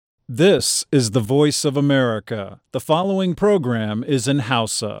This is the voice of America. The following program is in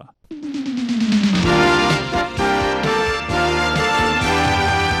Hausa.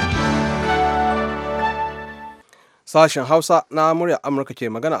 Sashen Hausa na murya Amurka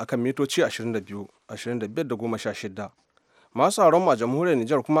ke magana akan mitoci 22, 25 da 16. Masu sauran a jamhuriyar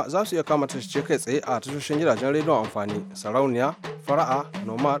Nijar kuma za su iya kama tashoci kai tsaye a tashoshin gidajen rediyon amfani, sarauniya, fara'a,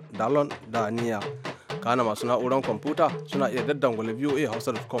 nomad, dalon da niya. Kana masu na'urar kwamfuta suna iya daddangwale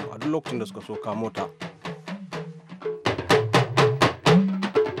voahausa.com a duk lokacin da suka so kamo ta.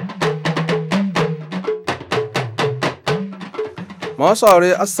 Masu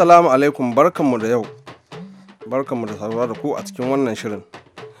aure assalamu alaikum barkanmu da yau. Barkanmu da saduwa da ku a cikin wannan shirin.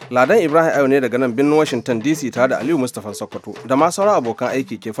 Ladan Ibrahim Ayo ne daga nan birnin Washington DC tare da Aliyu Mustapha Sokoto da ma sauran abokan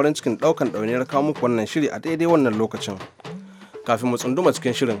aiki ke farin cikin daukan ɗauniyar kawo muku wannan shiri a daidai wannan lokacin. Kafin mu tsunduma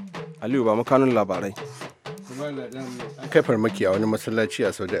cikin shirin, Aliyu ba mu kanun labarai. An kai farmaki a wani masallaci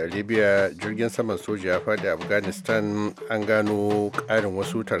a Saudi Arabia, jirgin saman soja ya faɗi a Afghanistan. An gano ƙarin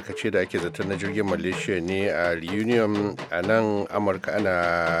wasu tarkace da ake zaton na jirgin Malaysia ne a Reunion. A nan Amurka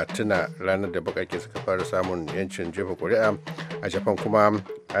ana tuna ranar da baƙaƙe suka fara samun yancin jefa ƙuri'a. A Japan kuma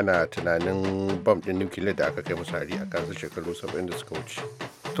ana tunanin bam ɗin nukiliya da aka kai musu hari a kansu shekaru 70 da suka wuce.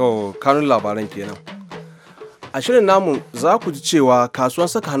 To, kanun labaran kenan. A shirin namu za ku ji cewa kasuwar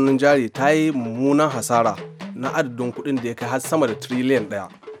saka hannun jari ta yi mummunan hasara na adadin kuɗin da ya kai har sama da tiriliyan ɗaya.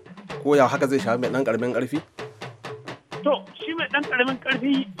 Ko ya haka zai shafi mai ɗan ƙaramin ƙarfi? To, shi mai ɗan ƙaramin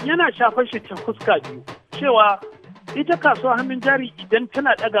ƙarfi yana shafar shi ta fuska biyu. Cewa ita kasuwar hannun jari idan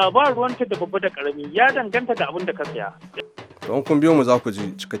tana ɗaga ba ruwanta da babba da ƙarami ya danganta da abin da ka saya. Don kun biyo mu za ku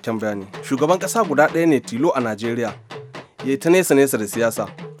ji cikakken bayani. Shugaban ƙasa guda ɗaya ne tilo a Najeriya. Ya yi ta nesa da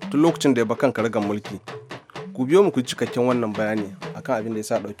siyasa tun lokacin da ya ba kan karagar mulki. Ku biyo mu ku ji cikakken wannan bayani akan abin da ya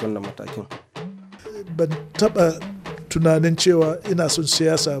sa ɗauki wannan matakin. Ban taɓa tunanin cewa ina son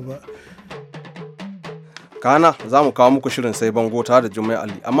siyasa ba. Kana za mu kawo muku shirin sai bango tare da Jummai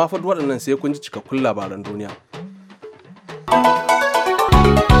Ali, amma fa waɗannan sai kun ji cikakkun labaran duniya.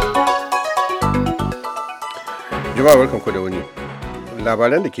 Jama'a barkanku da wuni.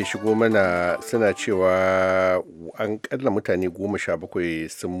 Labaran da ke shigo mana suna cewa an kalla mutane 17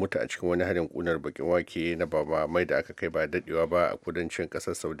 sun mutu a cikin wani harin kunar bakin wake na baba mai da aka kai ba dadewa ba a kudancin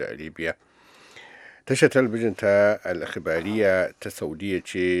kasar Saudi Arabia. Tashar talabijin ta al-akhbariya ta Saudiya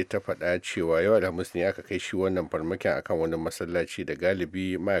ce ta faɗa cewa yau Alhamis ne aka kai shi wannan farmakin akan wani masallaci da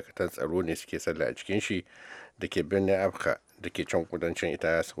galibi ma'aikatan tsaro ne suke sallah a cikin shi da ke birnin Abha da ke can kudancin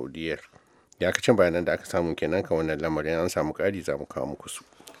ita Saudiyar. Yakacin bayanan da aka samu kenan kan wannan lamarin, an samu ƙari za mu kawo muku su.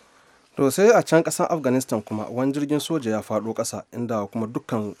 To sai a can ƙasar Afghanistan kuma wani jirgin soja ya faɗo ƙasa inda kuma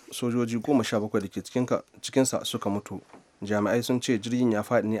dukkan sojoji 17 da ke cikinsa suka mutu. Jami'ai sun ce jirgin ya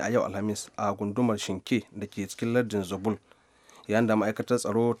faɗi ne a yau Alhamis a gundumar Shinke da ke cikin lardin Zabul, yayin da ma'aikatar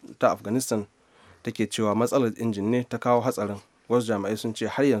tsaro ta Afghanistan take cewa matsalar injin ne ta kawo hatsarin. Wasu jami'ai sun ce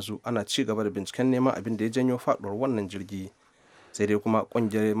har yanzu ana ci gaba da binciken neman abin da ya janyo faɗuwar wannan jirgi. Sai dai kuma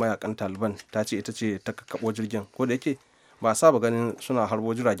kungiyar mayakan Taliban ta ce ita ce ta kakkaɓo jirgin, ko da yake ba a saba ganin suna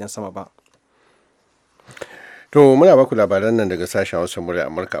harbo jiragen sama ba. To muna baku labaran nan daga sashen Hausa murya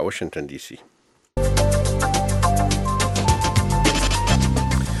Amurka a Washington DC.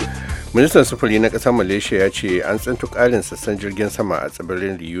 Ministan sufuri na ƙasar Malaysia ya ce an tsinto ƙarin sassan jirgin sama a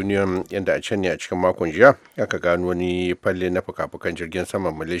tsibirin Reunion, yadda a can ne a cikin makon jiya aka gano wani falle na fuka-fukan jirgin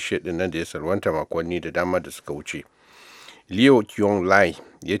saman Malaysia din nan da ya salwanta makonni da dama da suka wuce. Leo Kyong Lai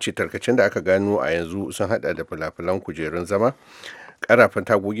ya ce tarkacen da aka gano a yanzu sun hada da falafalan kujerun zama, karafan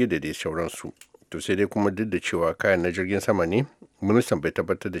tagogi da dai sauransu. To sai dai kuma duk da cewa kayan na jirgin sama ne, ministan bai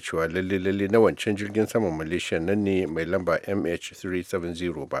tabbatar da cewa lalle na wancan jirgin saman Malaysia nan ne mai lamba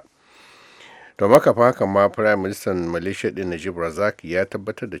MH370 ba. To makafa hakan ma Prime Minister Malaysia din Najib Razak ya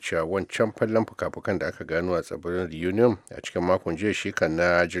tabbatar da cewa wancan fallon fuka-fukan da aka gano a tsibirin Reunion a cikin makon jiya shi kan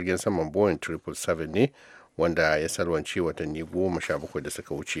na jirgin saman Boeing 777 ne, wanda ya salwance watanni 17 da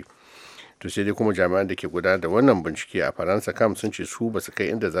suka wuce. To sai dai kuma jami'an da ke gudanar da wannan bincike a Faransa kam sun ce su basu kai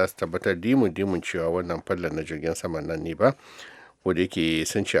inda za su tabbatar dimun cewa wannan fallon na jirgin saman nan ne ba, wanda yake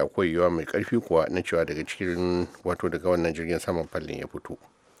sun ce akwai yiwuwa mai karfi kuwa na cewa daga cikin daga wannan jirgin saman fallon ya fito.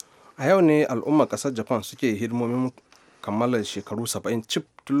 A yau ne al'ummar ƙasar Japan suke hidimomin kammalar shekaru 70 cif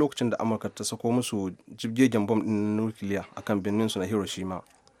tun lokacin da Amurka ta sako musu jibgegen bom ɗin nukiliya akan birnin su na Hiroshima,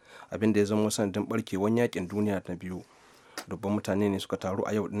 abin da ya zama sanadin barkewar yakin duniya na biyu. Dubban mutane ne suka taru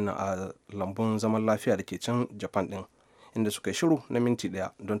a yau din a lambun zaman lafiya da ke can Japan din, inda suka yi shiru na minti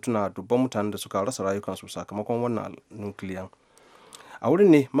daya don tuna dubban mutanen da suka rasa rayukansu sakamakon wannan nukiliyan. A wurin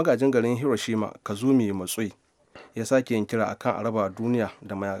ne magajin garin Hiroshima Kazumi Matsui ya sake yin kira akan a raba duniya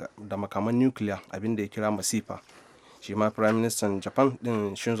da makaman nukiliya, abin da ya kira masifa, shi ma prime minister japan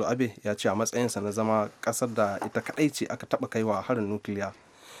din shinzo abe ya ce a matsayinsa na zama kasar da ita kadai ce aka taba kaiwa harin nukiliya,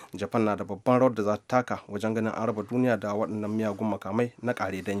 japan na da babban rawar da za ta taka wajen ganin an raba duniya da waɗannan miyagun makamai na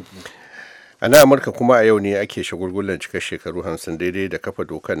ƙare dangi. a nan amurka kuma a yau ne ake shagulgulan cikar shekaru 50 daidai da kafa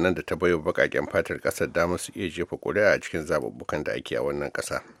dokar nan da ta baiwa baƙaƙen fatar ƙasar damar su iya jefa ƙuri'a a cikin zaɓuɓɓukan da ake a wannan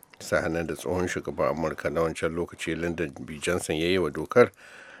ƙasa. Sahanan da tsohon shugaban amurka na wancan lokaci Lyndon B. Johnson ya yi wa dokar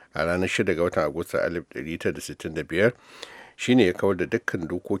a ranar 6 ga watan agusta 1965 shine ya kawar da dukkan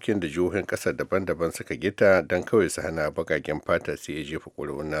dokokin da jihohin ƙasar daban-daban suka gita don kawai su hana baƙaƙen fata su iya jefa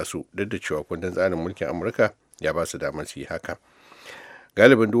ƙuri'un nasu, duk da cewa kundin tsarin mulkin amurka ya ba su damar su yi haka.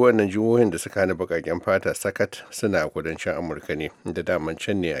 Galibin duk wannan jihohin da suka hana baƙaƙen fata sakat suna a kudancin amurka ne, da daman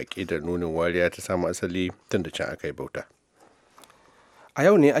can ne a ƙidar nunin wariya ta samu asali tun da can aka yi bauta. A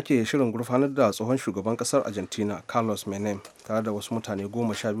yau ne ake shirin gurfanar da tsohon shugaban kasar Argentina Carlos Menem tare da wasu mutane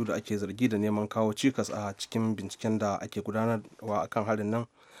 12 da ake zargi da neman kawo cikas a cikin binciken da ake gudanarwa akan harin nan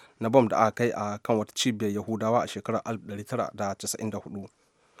na bom da aka kai a kan wata cibiyar Yahudawa a shekarar 1994.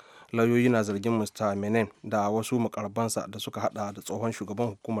 Lauyoyi na zargin Mr. Menem da wasu mukarbansa da suka hada da tsohon shugaban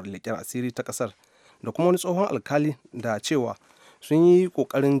hukumar leƙen asiri ta kasar da kuma wani tsohon alkali da cewa sun yi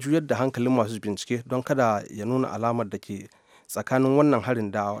ƙoƙarin juyar da hankalin masu bincike don kada ya nuna alamar da ke tsakanin wannan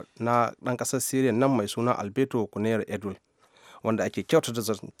harin da na ɗan ƙasar Syria nan mai suna Alberto Cunero Edul, wanda ake kyautata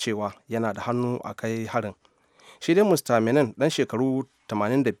cewa yana da hannu a kai harin. Shi dai Mr. Menem ɗan shekaru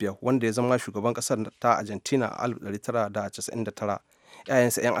 85 wanda ya zama shugaban ƙasar ta Argentina a 1999,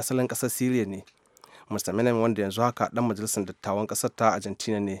 'ya'yansa 'yan asalin ƙasar Syria ne. Mr. Menem wanda yanzu haka ɗan majalisar dattawan ƙasar ta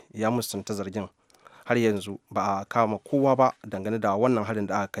Argentina ne ya musanta zargin. Har yanzu ba a kama kowa ba dangane da wannan harin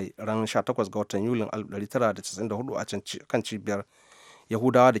da aka kai ran 18 ga watan Yulin 1994 a kan cibiyar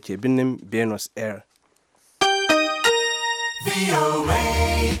Yahudawa da ke birnin Buenos Aires.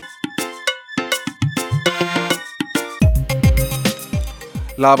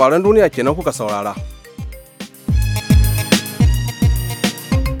 Labaran duniya kenan kuka saurara.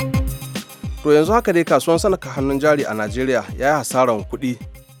 To yanzu haka dai kasuwan sanaka hannun jari a Najeriya ya yi hasaran kuɗi,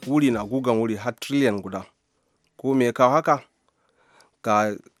 wuri na gugan wuri har triliyan guda. Ko me ya kawo haka?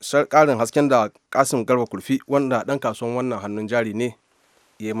 Ga ƙarin hasken da Kasim Garba Kurfi wanda ɗan kasuwan wannan hannun jari ne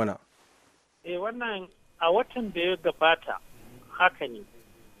ya yi mana. Wannan a watan da ya gabata haka ne,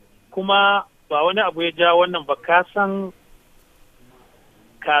 kuma ba wani abu ya ja wannan ba. Ka san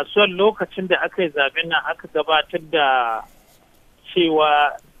kasuwar lokacin da aka yi zaben nan aka gabatar da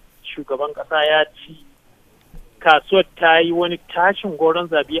cewa shugaban ƙasa ya ci, kasuwar ta yi wani tashin goron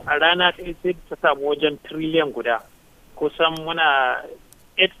zabi a rana ɗaya sai ta samu wajen triliyan guda, kusan muna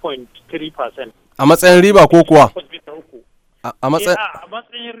 8.3%. A matsayin riba ko kuwa? A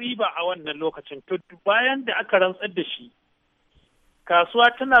matsayin riba a wannan lokacin. To bayan da aka rantsar da shi,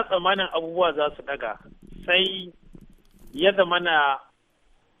 kasuwa tana tsammanin abubuwa za su daga, sai ya zama na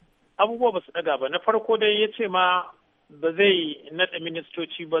abubuwa ba su daga ba. Na farko dai ya ce ma ba zai naɗa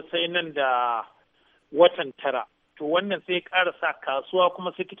ministoci ba sai nan da watan 9. To wannan sai ƙara sa kasuwa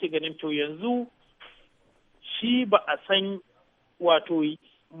kuma sai take ganin to yanzu shi ba a san wato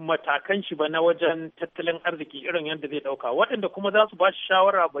matakan shi ba na wajen tattalin arziki irin yadda zai ɗauka. Waɗanda kuma za su ba shi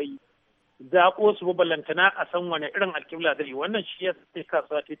shawara bai zaɓo su ba, ballantana a san wani irin alƙibla zai yi. Wannan shi ya sai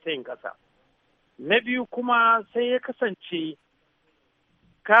kasuwa ta yin ƙasa. Na biyu kuma sai ya kasance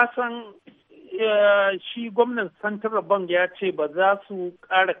kasan shi gwamnan Central Bank ya ce ba za su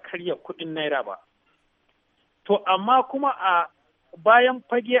ƙara karya kuɗin naira ba. To amma kuma a bayan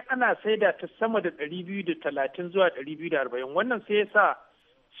fage ana saida ta sama da 230 zuwa 240. Wannan sai ya sa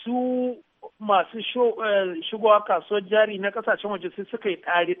su masu shigowa kasuwar jari na kasashen waje sai suka yi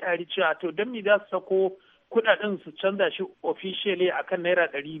ɗari cewa to don me za su sako kuɗaɗen su canza shi officially akan naira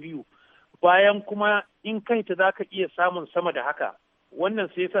 200 bayan kuma in kai ta za ka iya samun sama da haka. Wannan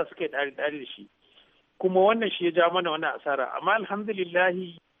sai yasa suka yi ɗari da shi, kuma wannan shi ya ja mana wannan asara. Amma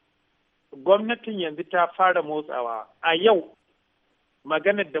alhamdulillahi gwamnatin yanzu ta fara motsawa. A yau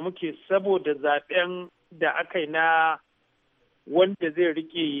maganar da muke saboda zaben da aka yi na wanda zai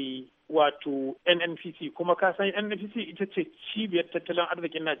rike wato NNPC, kuma ka san NNPC ita ce cibiyar tattalin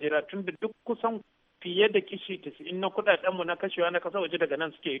arzikin Najeriya, tun da duk kusan fiye da kishi 90 na kudadenmu na kashewa na kasa waje daga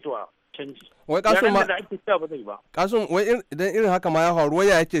nan suke hitowa canji. Wai Kasum ma da ake cewa ba zai ba. Kasum wai idan irin haka ma ya faru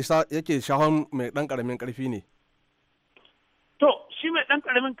waya yake shahon mai dan karamin karfi ne. To shi mai dan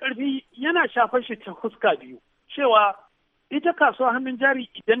karamin karfi yana shafar shi ta fuska biyu, cewa ita kasuwa hannun jari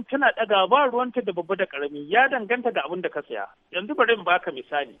idan tana daga ba ruwanta da babba da karami, ya danganta ga abin da ka saya. Yanzu bari in baka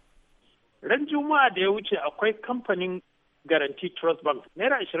misali. Ran Juma'a da ya wuce akwai kamfanin Guarantee Trust Bank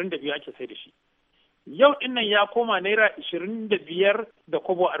naira 22 ake sai da shi. yau din nan ya koma naira 25 da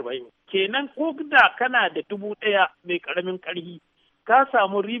kobo 40. Kenan ko da kana da 1,000 mai karamin karhi ka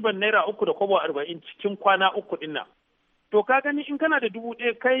samu riban naira 3 da kobo 40 cikin kwana 3 din nan. To ka gani in kana da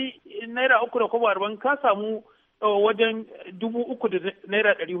 1,000 kai naira 3 da kobo 40 ka samu wajen 3,000 da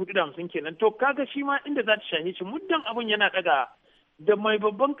naira 450 kenan. To kaga shi ma inda za ta shahe shi muddin abun yana daga da mai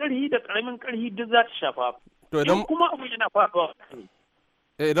babban karhi da karamin karhi duk za ta shafa. To idan kuma abun yana faɗuwa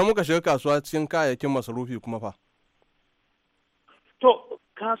idan muka shiga kasuwa cikin kayayyakin masarufi kuma fa? To,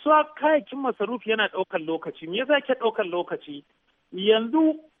 kasuwa kayayyakin masarufi yana ɗaukar lokaci. Me yasa ke ɗaukar lokaci?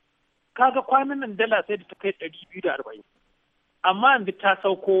 Yanzu kaga kwanan nan dala sai da ta kai 240. Amma yanzu ta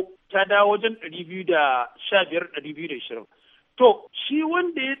sauko ta dawo wajen 215-220. To, shi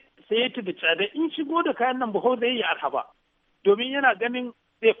wanda ya saye ta da tsada in shigo da kayan nan buhau zai yi arha ba. Domin yana ganin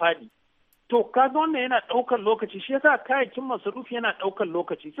zai faɗi. To kaga wannan yana ɗaukar lokaci shi yasa kayayyakin masarufi yana ɗaukar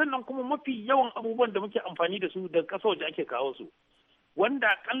lokaci sannan kuma mafi yawan abubuwan da muke amfani da su daga ƙasa waje ake kawo su wanda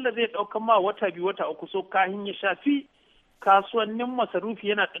akalla zai ɗaukar ma wata 2 wata 3 so kahin ya shafi kasuwannin masarufi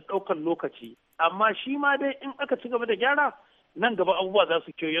yana ɗaukar lokaci amma shi ma dai in aka ci gaba da gyara nan gaba abubuwa za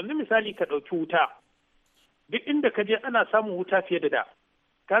su kyau yanzu misali ka ɗauki wuta duk inda ka je ana samun wuta fiye da da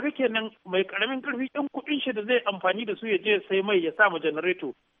kaga kenan mai karamin karfi ɗan kuɗin shi da zai amfani da su ya je sai mai ya samu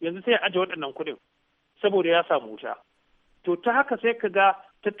janareto yanzu sai ya aje waɗannan kuɗin saboda ya samu wuta to ta haka sai ka ga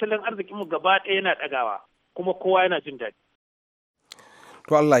tattalin arzikin mu gaba ɗaya yana ɗagawa kuma kowa yana jin daɗi.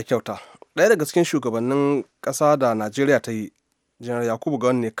 To Allah ya kyauta. Ɗaya daga cikin shugabannin ƙasa da Najeriya ta yi Janar Yakubu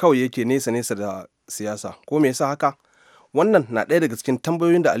Gowon ne kawai yake nesa da siyasa ko me yasa haka? Wannan na ɗaya daga cikin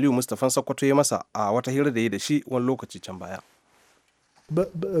tambayoyin da Aliyu Mustapha Sokoto ya masa a wata hira da ya da shi wani lokaci can baya.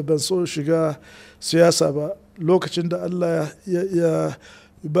 Ban so shiga siyasa ba lokacin da Allah ya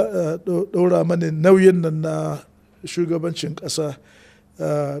ɗaura mani nauyin nan na shugabancin ƙasa.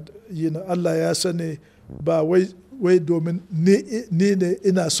 Allah ya sani ba wai domin ni ne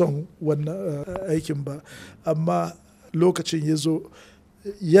ina son wannan aikin ba amma lokacin ya zo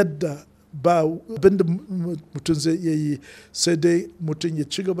yadda ba abinda mutum zai iya yi sai dai mutum ya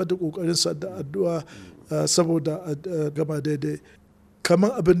ci gaba da ƙoƙarinsa da addu'a saboda gama daidai.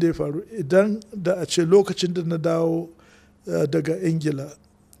 Kamar abin da ya faru idan da a ce lokacin da na dawo daga ingila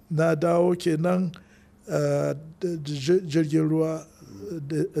na dawo kenan jirgin ruwa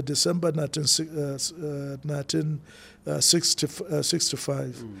December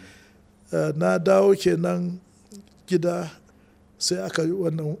 1965 na dawo kenan gida sai aka yi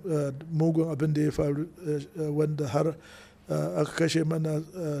wannan mugun abin da ya faru wanda har aka kashe mana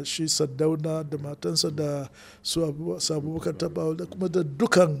shi Saddauna da matansa da su Abubakar Tafawa da kuma da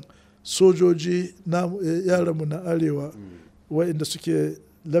dukan sojoji yaranmu na arewa wa'inda suke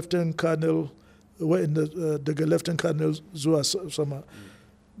lieutenant colonel wa'inda daga lieutenant colonel zuwa sama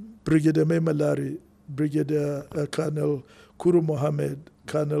brigadier Mai Malari brigadier colonel Kuru Mohammed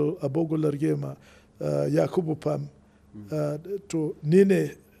colonel Abogular Gema Yakubu Pam to ni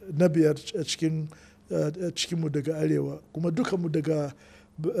ne na biyar a cikinmu daga arewa kuma dukanmu daga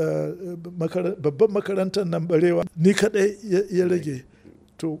babban makarantar nan barewa ni kadai ya rage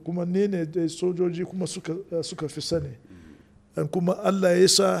to kuma ni ne dai sojoji kuma suka fi sani kuma Allah ya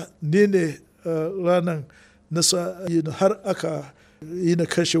sa ni ne ranar nasa har aka yi na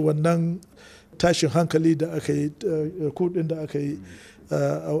kashe wannan tashin hankali da aka yi kudin da aka yi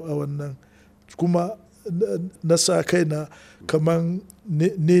a wannan kuma na sa kaina kaman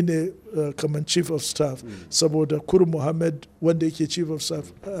ni ne kaman chief of staff saboda Kur Muhammad wanda yake chief of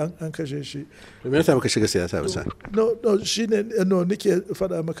staff an kashe shi. Me yasa baka shiga siyasa ba? No shine nake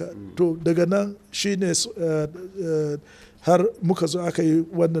faɗa maka to daga nan shine har muka zo aka yi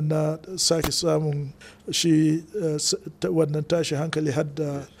wannan na sake samun shi wannan tashi hankali har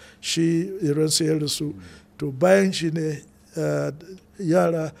da shi iran sayar da su to bayan shi ne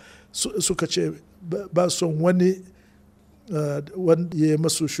yara suka ce ba son wani wanda ya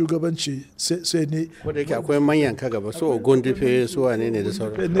masu shugabanci sai ne ko da yake akwai manyan ka gaba so gondife su wane ne da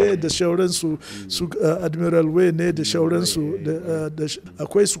sauransu ne da shauransu su admiral way ne da shauransu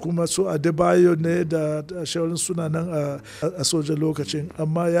akwai su kuma su Adebayo ne da shauransu suna nan a soja lokacin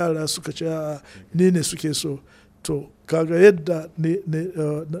amma yara suka ce ni ne suke so to kaga yadda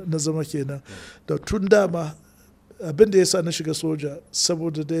na zama kenan da tun dama abin da ya sa na shiga soja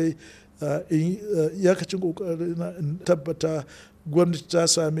saboda dai iyakacin kokarin in tabbata gwamnati ta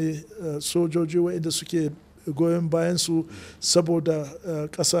sami sojoji waɗanda suke goyon bayan su saboda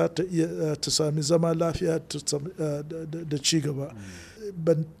ƙasa ta sami zama lafiya da ci gaba.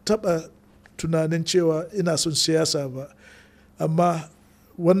 Ban taɓa tunanin cewa ina son siyasa ba amma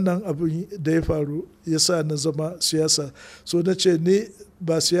wannan abin da ya faru ya sa na zama siyasa so na ce ni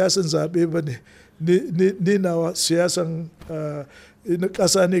ba siyasan zaɓe ba ne ni nawa siyasan na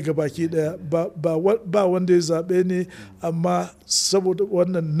ƙasa ne ga baki daya ba wanda ya zaɓe ni amma saboda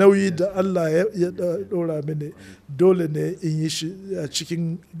wannan nauyi da Allah ya ɗora mini dole ne in yi shi a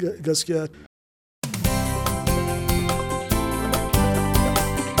cikin gaskiya.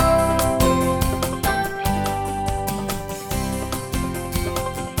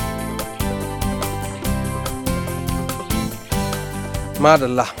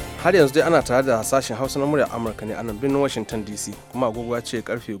 Madalla, har yanzu dai ana tare da sashen Hausa na muryar Amurka ne a nan birnin Washington DC, kuma agogo ce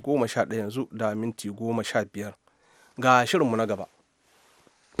karfe 11 yanzu da minti 15. Ga shirinmu na gaba.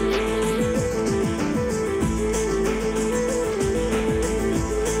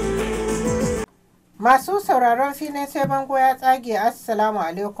 Masu sauraron filin sai bango ya tsage, Assalamu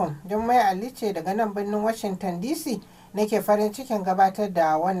alaikum. Jummai Ali ce daga nan birnin Washington DC nake farin cikin gabatar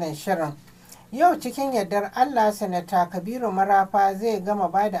da wannan shirin. Yau cikin yardar Allah, Sanata Kabiru Marafa zai gama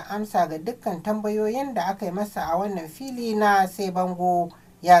ba da amsa ga dukkan tambayoyin da aka yi masa a wannan fili na sai bango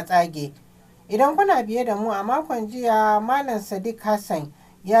ya tsage. Idan kuna biye da mu a makon jiya, Malam Sadiq Hassan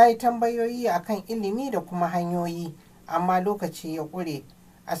ya yi tambayoyi akan ilimi da kuma hanyoyi, amma lokaci ya ƙure.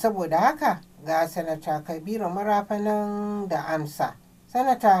 A saboda haka ga Sanata Kabiru Marafa nan da amsa.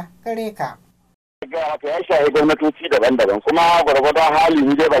 Sanata, gare ka. Ya shahi gwamnatoci daban-daban, kuma gwargwadon hali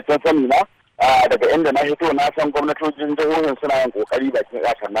ni dai bakin sani na. Daga inda na fito na san gwamnatocin jihohin suna yin kokari bakin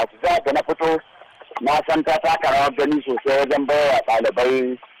iyakar nasu. Za da na fito na san ta taka rawar gani sosai wajen baiwa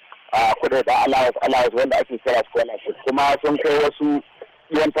ɗalibai kudaden allowance wanda ake kira scholarship, kuma sun kai wasu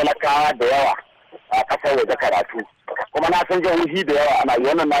yan talakawa da yawa a ƙasar waje karatu. Kuma na san jihohi da yawa ana yi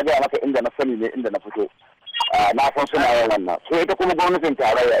wannan, na gaya maka inda na sani ne inda na fito. Na san suna yin wannan. So ita kuma gwamnatin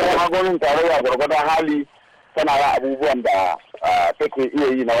tarayya gwargwadon hali tana yin abubuwan da take iya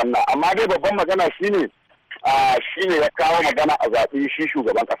yi na wannan, amma dai babban magana shine ya kawo magana a zaɓi shi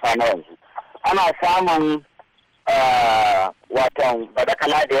shugaban ƙasa na yanzu. Ana samun watan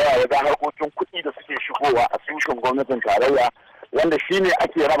badakala da yawa wajen harkokin kuɗi da suke shigowa a tushen gwamnatin tarayya, wanda shine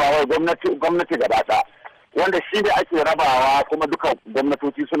ake rabawa gwamnati gaba ɗaya, wanda shine ake rabawa kuma duka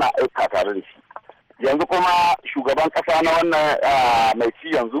gwamnatoci suna aika tare da shi. Yanzu kuma shugaban ƙasa na wannan mai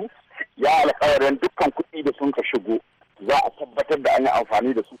ci yanzu ya alƙawarin dukkan kuɗi da sun ka shigo za a tabbatar da an yi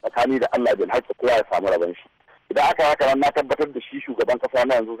amfani da su tsakani da Allah bin haƙƙi kowa ya samu rabon shi. Idan aka haka na tabbatar da shi shugaban kasa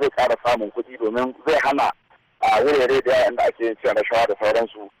na yanzu zai ƙara samun kuɗi, domin zai hana a wurare da yawa inda ake yin cin rashawa da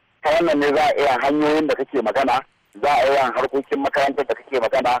sauransu. Ta wannan ne za a iya hanyoyin da kake magana, za a iya harkokin makarantar da kake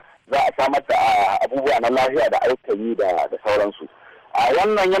magana, za a samar da abubuwa na lafiya da ayyukan yi da sauransu. A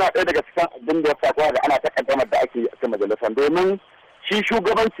wannan yana ɗaya daga cikin abin da ya sa da ana takaddamar da ake yi a cikin majalisar, domin shi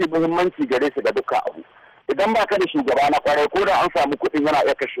shugabanci muhimmanci gare shi da dukkan abu. Idan ba ka da shugaba na kwarai, ko da an samu kuɗin yana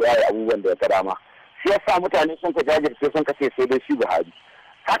iya kashewa ya abubuwan da ya ga dama. Shi yasa mutane sun ka jajirce sun kace sai dai shi Buhari.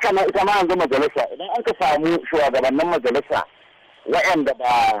 Haka nan ita ma yanzu majalisa, idan an ka samu shugabannin majalisa waɗanda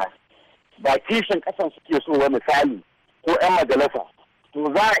ba kishin ƙasan suke so wa misali, ko 'yan majalisa, to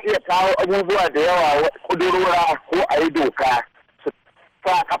za a iya kawo abubuwa da yawa ƙudurora ko a yi doka su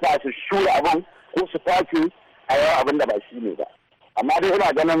sa kafa su shura abin ko su tace a yawan abin da ba shi ne ba. Amma dai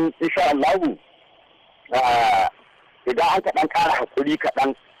ina ganin insha Allahu idan an kaɗan ƙara haƙuri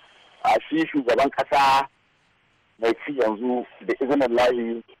kaɗan a shi shugaban ƙasa mai ci yanzu da izinin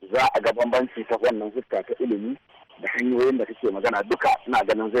lahi za a ga bambanci ta wannan fuska ta ilimi da hanyoyin da kake magana duka ina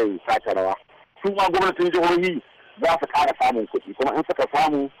ganin zai taka rawa. Su ma gwamnatin jihohi za su ƙara samun kuɗi, kuma in suka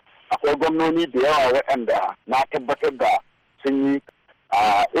samu akwai gwamnoni da yawa waɗanda na tabbatar da sun yi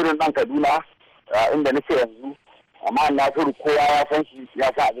irin nan Kaduna inda nake yanzu, amma Nasiru kowa ya san shi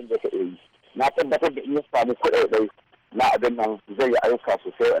ya sa abin da ka yi. Na tabbatar da in ya samu kuɗaɗai na abin nan zai yi ayyuka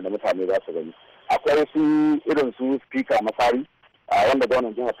sosai wanda mutane za su gani. Akwai su irin su speaker Masari wanda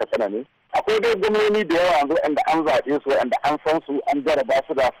gwamnan jihar Katsina ne. Akwai dai gwamnoni da yawa yanzu wanda an zaɓe su, wanda an san su, an jaraba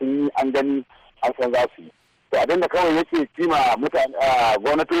su da sun yi, an gani, an san za su yi. To abin da kawai yake cima mutane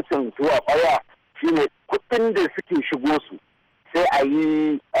gwamnatocin zuwa ƙwarya shine kuɗin da suke shigo su sai a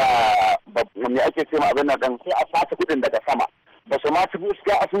yi me ake ce ma abin nan ɗan, sai a fata kuɗin daga sama. Ba su ma shigo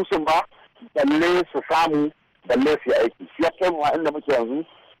su asusun ba, balle su samu, balle su yi aiki. Shi ya kai mu inda muke yanzu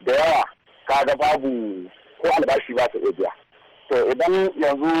da yawa kaga babu ko albashi ba su iya biya. To idan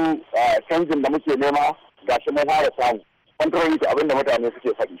yanzu canjin da muke nema ga shi mun fara samu, kwantarori da abin da mutane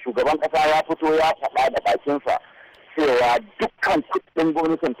suke faɗi. Shugaban ƙasa ya fito ya faɗa da bakinsa cewa dukkan kuɗin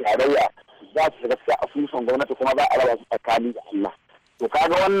gwamnatin tarayya za su shiga cikin asusun gwamnati, kuma za a raba su tsakani da Allah. To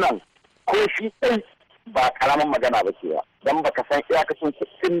kaga wannan ko shi kai ba karamin magana ba ce ba, don baka san iyakacin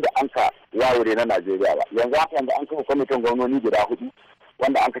kuɗin da an ka wawure na Najeriya ba. Yanzu haka yanzu an kafa kwamitin gwamnoni guda 4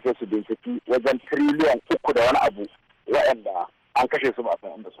 wanda an kashe su binciki wajen tiriliyan 3 da wani abu waɗanda an kashe su ba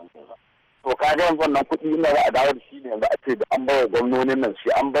san inda sun kai ba. to ka ga yanzu wannan kuɗi inda za a dawo da shi ne yanzu a ce da an bawa gwamnonin nan shi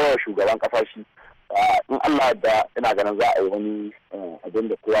an bawa shugaban ƙasa shi in Allah da ina ganin za a yi wani abin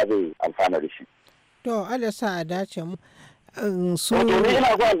da kowa zai amfana da shi. To Allah sa a dace mu. Su ne ina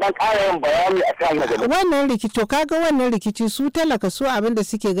so dan ƙara yin bayani akan wannan rikici. Kaga wannan rikici su talaka su abin da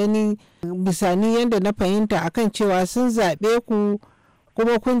suke gani bisani yadda na fahimta akan cewa sun zaɓe ku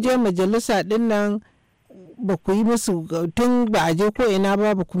kuma kun je majalisa ɗin nan ba ku yi musu tun ba a je ko ina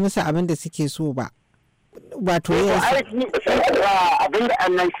ba ku musu abin da suke so ba. Wato abin da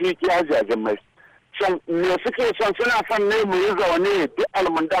annan shi ke hajjajin mai. Shan me suke son suna son ne mu yi zaune duk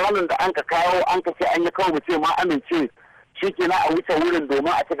almundahalin da an ka kawo an ka ce an yi kawo mu ce ma amince shi ke na a wuce wurin domin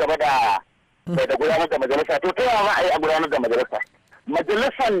a ci gaba da gudanar da majalisa. To ta yaya a yi a gudanar da majalisa?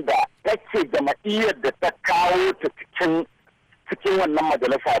 Majalisan da take jama'iyyar da ta kawo ta cikin wannan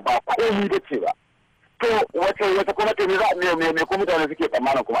majalisa ba komai da ce ba. To wata kuma ta me kuma mutane suke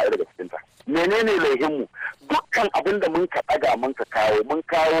tsammanin kuma a yi daga cikinta. Menene laihinmu? Dukkan abin da mun ka ɗaga mun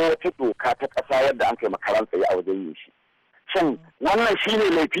kawo wata doka ta ƙasa yadda an kai makaran tsaye a wajen yin shi. Shin wannan shi ne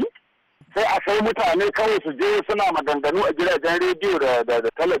laifi? Sai a sai mutane kawai su je suna maganganu a gidajen rediyo da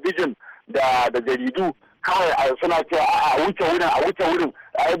talabijin da jaridu kawai suna cewa a wuce wurin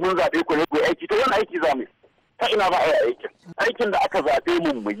a yi mun zaɓe ku ne ku aiki. To wani aiki za mu ta ina ba a yi aikin da aka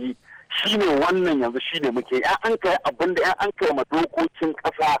zaɓe mu yi shine wannan yanzu shine muke an kai abin da an kai ma dokokin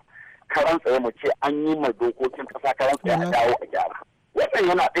ƙasa karan tsaye mu ce an yi ma dokokin ƙasa karan tsaye a dawo a gyara. Wannan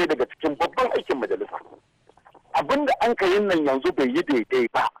yana ɗaya daga cikin babban aikin majalisa. Abin da an kai nan yanzu bai yi daidai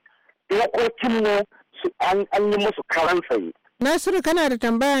ba. Dokokin mu an yi musu karan tsaye. Nasiru kana da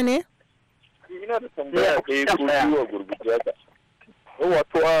tambaya ne? Ina da tambaya ɗaya ko biyu a gurguje haka.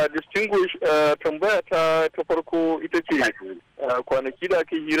 Wato a distinguish tambaya ta farko ita ce kwanaki da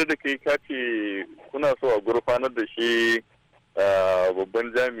aka hira da kai ka ce kuna so a gurfanar da shi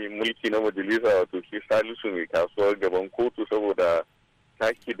babban jami'in mulki na majalisa wato shi Salisu mai kasuwar gaban kotu saboda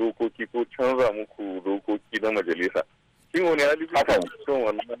take dokoki ko canza muku dokoki na majalisa. Shin wani hali son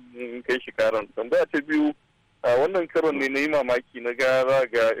wannan kai shi karan? Tambaya ta biyu wannan karon ne na yi mamaki na ga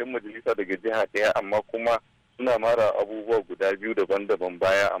 'yan majalisa daga jiha ɗaya amma kuma suna mara abubuwa guda biyu daban-daban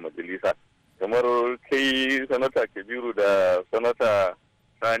baya a majalisa kamar kai sanata Kabiru da sanata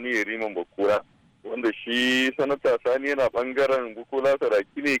Sani Yariman Bakura wanda shi sanata Sani yana bangaren Bukola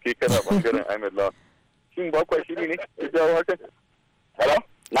Saraki ne kai kana bangaren Ahmed Lawan. Shin ba kwa shiri ne ya jawo hakan? Hello?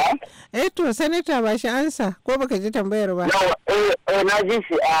 Na'am? To sanata ba shi ansa ko baka ji tambayar ba? Na ji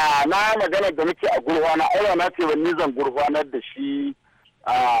shi na magana da muke a gurfana aiwa na ce wani zan gurfanar da shi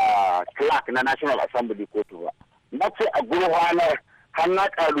Clark na National Assembly kotu ba. Na ce a gurfanar har na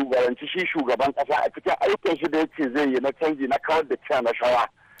kalubalanci shi shugaban kasa a cikin aikin shi da ya ce zai yi na canji na kawar da cin rashawa.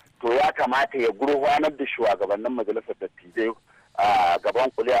 To ya kamata ya gurfanar da shugabannin majalisar dattijai a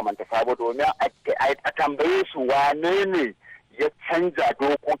gaban kuliya manta sabo domin a tambaye su wane ne ya canja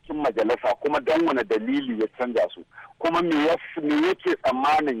dokokin majalisa kuma don wani dalili ya canja su kuma me yake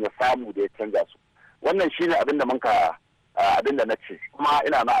tsammanin ya samu da ya canja su. Wannan shine abin da abin da na ce kuma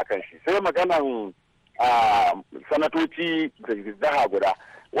ina na akan shi. Sai maganan sanatoci da jiha guda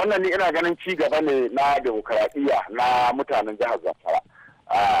wannan ne ina ganin ci gaba ne na demokaradiyya na mutanen jihar Zamfara.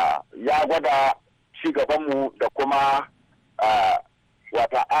 Ya gwada ci gabanmu da kuma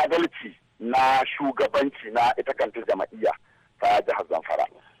wata adalci na shugabanci na ita kanta jama'iyya ta jihar Zamfara.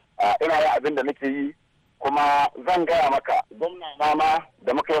 Ina yin abin da nake yi kuma zan gaya maka gwamna ma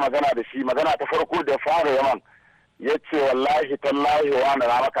da muka yi magana da shi magana ta farko da fara yaman ya ce wallahi tallahi wa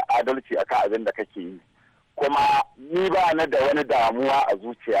na maka adalci akan abin da kake yi kuma ni ba na da wani damuwa a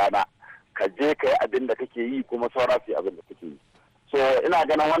zuciyana ka je ka yi abin da kake yi kuma saura su yi abin da kake yi. So ina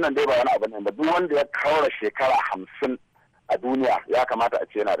ganin wannan dai ba wani abu ne ba duk wanda ya kaura shekara 50 a duniya ya kamata a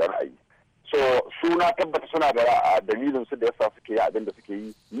ce yana da ra'ayi. So su na tabbata suna da dalilin su da yasa suke yi abin da suke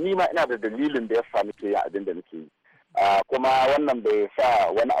yi ni ma ina da dalilin da yasa muke yi abin da nake yi. Kuma wannan bai sa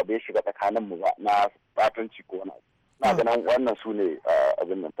wani abu ya shiga tsakanin mu ba na batanci ko wani abu. Na ganin wannan su ne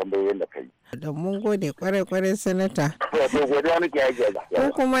abin nan tambayoyin da kai. Da mun gode kwarai sanata. To godiya nake yi ga.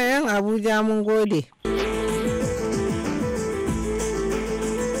 Ko kuma yan Abuja mun gode.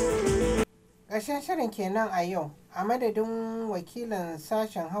 Ƙarshen shirin kenan a yau a madadin wakilin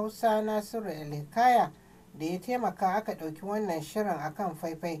sashen Hausa Nasiru Elikaya da ya taimaka aka ɗauki wannan shirin akan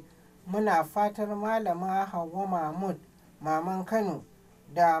faifai. Muna fatar Malama Hauwa Mahmud Maman Kano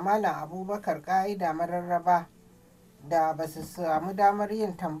da Malam Abubakar Ƙa'ida Mararraba da ba su samu damar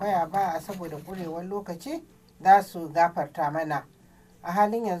yin tambaya ba a saboda ƙurewar lokaci za su gafarta mana. A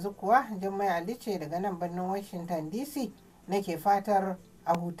halin yanzu kuwa Jummai Ali ce daga nan birnin Washington DC nake fatar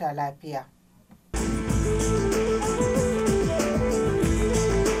a huta lafiya.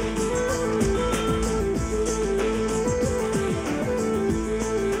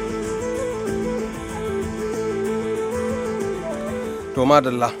 To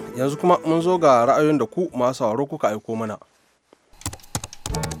madalla, yanzu kuma mun zo ga ra'ayoyin da ku masu sauraro kuka aiko mana.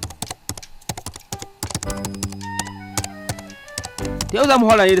 Yau za mu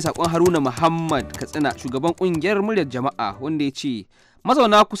fara ne da sakon Haruna Muhammad Katsina, shugaban kungiyar muryar jama'a, wanda ya ce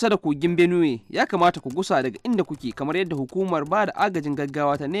mazauna kusa da kogin Benue ya kamata ku gusa daga inda kuke kamar yadda hukumar ba da agajin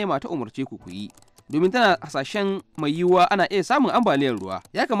gaggawa ta nema ta umarce ku yi. Domin tana hasashen mai yiwuwa ana iya samun ambaliyar ruwa.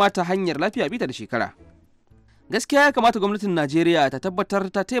 Ya kamata hanyar lafiya bita da shekara. Gaskiya ya kamata gwamnatin Najeriya ta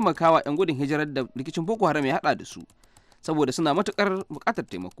tabbatar ta taimaka wa 'yan gudun hijirar da rikicin Boko Haram ya haɗa da su, saboda suna matuƙar buƙatar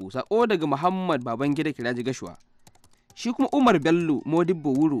taimako. Sako daga Muhammad Babangida Kiraji Gashuwa. Shi kuma Umar Bello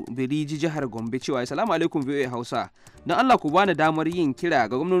Modibbo Wuro Biriji jihar Gombe cewa assalamu alaikum VOA Hausa. Don Allah ku bani damar yin kira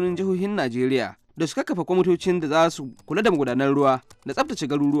ga gwamnonin jihohin Najeriya da su kafa kwamitocin da za su kula da magudanan ruwa da tsaftace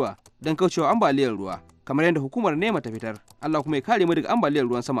garuruwa don kaucewa ambaliyar ruwa kamar yadda hukumar nema ta fitar. Allah kuma ya kare mu daga ambaliyar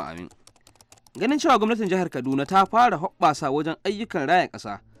ruwan sama, amin. Ganin cewa gwamnatin jihar Kaduna ta fara hoɓɓasa wajen ayyukan raya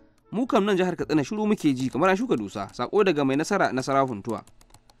ƙasa, mu kam nan jihar Katsina shiru muke ji kamar an shuka dusa. Sako daga mai nasara Huntuwa.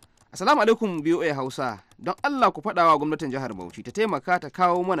 Assalamu alaikum BOA Hausa. Don Allah ku faɗa wa gwamnatin jihar Bauchi ta taimaka ta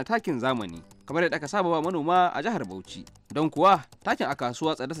kawo mana takin zamani kamar yadda aka saba wa manoma a jihar Bauchi. Don kuwa takin a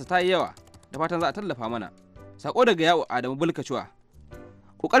kasuwa tsadarsa ta yi yawa, da fatan za a tallafa mana. Sako daga Yawo Adamu Bulkacewa.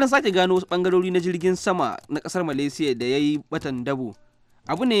 Kokarin sake gano wasu bangarori na jirgin sama na kasar Malaysia da ya yi batan dabo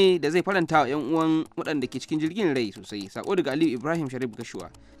abu ne da zai faranta wa 'yan uwan waɗanda ke cikin jirgin rai sosai. Sako daga Aliyu Ibrahim Sharif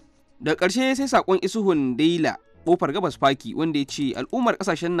Gashuwa. Daga ƙarshe sai sakon Isuhun Daila Kofar Gabas Faki, wanda ya ce al'ummar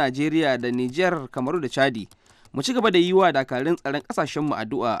ƙasashen Najeriya da Nijar, Kamaru da Chadi mu ci gaba da yi wa dakarun tsaron ƙasashen mu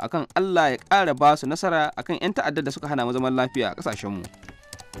addu'a akan Allah ya ƙara ba su nasara akan 'yan ta'addar da suka hana mu zaman lafiya a ƙasashen mu.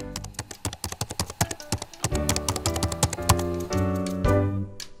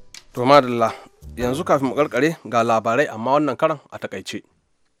 To madalla, yanzu kafin mu karkare ga labarai amma wannan karan a takaice.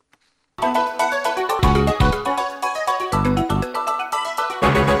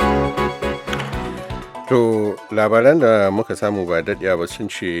 To labaran da muka samu ba daɗewa ba sun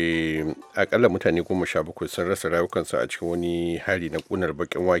ce akalla mutane 17 sun rasa rayukansu a cikin wani hari na ƙunar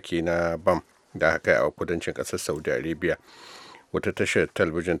bakin wake na bam da aka yi a kudancin ƙasar Saudi Arabia. Wata tashar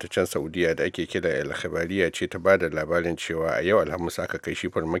talabijin ta can Saudiya da ake kira El Khabariya ce ta ba da labarin cewa a yau Alhamis aka kai shi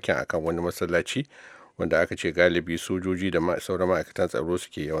farmakin akan wani masallaci wanda aka ce galibi sojoji da sauran ma'aikatan tsaro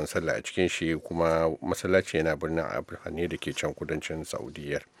suke yawan sallah a cikin shi, kuma masallaci yana birnin Abu ne da ke can kudancin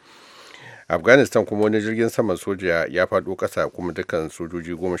Saudiyar. Afghanistan kuma wani jirgin saman soja ya faɗo ƙasa, kuma dukkan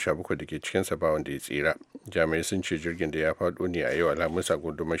sojoji 17 da ke cikinsa ba wanda ya tsira. Jami'ai sun ce jirgin da ya faɗo ne a yau Alhamis a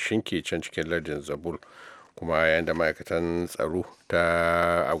gundumar Shinke can cikin lardin Zabul, kuma yayin da ma'aikatan tsaro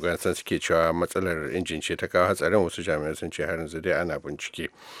ta Afghanistan suke cewa matsalar injin ce ta kawo hatsarin, wasu jami'ai sun ce har yanzu dai ana bincike.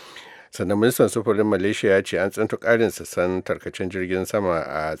 Sannan ministan sufurin Malaysia ya ce an tsinto ƙarin sassan tarkacen jirgin sama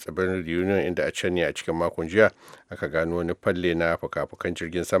a tsibirin Reunion, inda a can ne a cikin makon jiya aka gano wani falle na fuka-fukan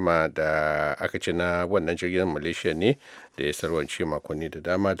jirgin sama da aka ce na wannan jirgin Malaysia ne da ya sarwance makonni da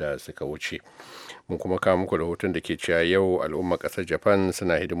dama da suka wuce. Mun kuma kawo muku rahoton da ke cewa yau al'ummar ƙasar Japan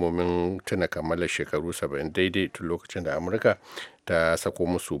suna hidimomin tuna kammalar shekaru 70 daidai tun lokacin da Amurka ta sako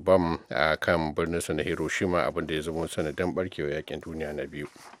musu bam a kan birnin na Hiroshima, abin da ya zama sanadin barkewa yakin duniya na biyu.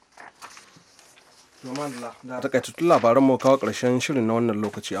 Da takaitattun labaran mu kawo ƙarshen shirin na wannan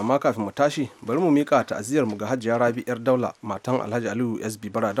lokaci, amma kafin mu tashi bari mu mika ta'aziyar mu ga Hajiya Rabi yar Daula, matan Alhaji Aliyu SB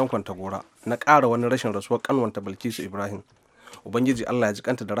Baradan Kwantagora, na ƙara wani rashin rasuwar kanwanta Bilkisu Ibrahim. Ubangiji Allah ya ji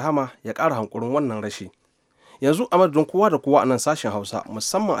kanta da rahama ya ƙara hankurin wannan rashi. Yanzu a madadin kowa da kowa a nan sashen Hausa,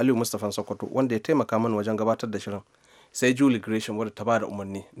 musamman Aliyu Mustapha Sokoto wanda ya taimaka mana wajen gabatar da shirin, sai Julie Gresham wadda ta bada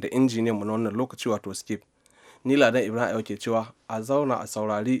umarni, da injiniyan mu na wannan lokaci wato Skip. Ni Ladan Ibrahim ke cewa a zauna a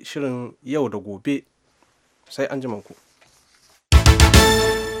saurari shirin yau da gobe. Sai an ji ku.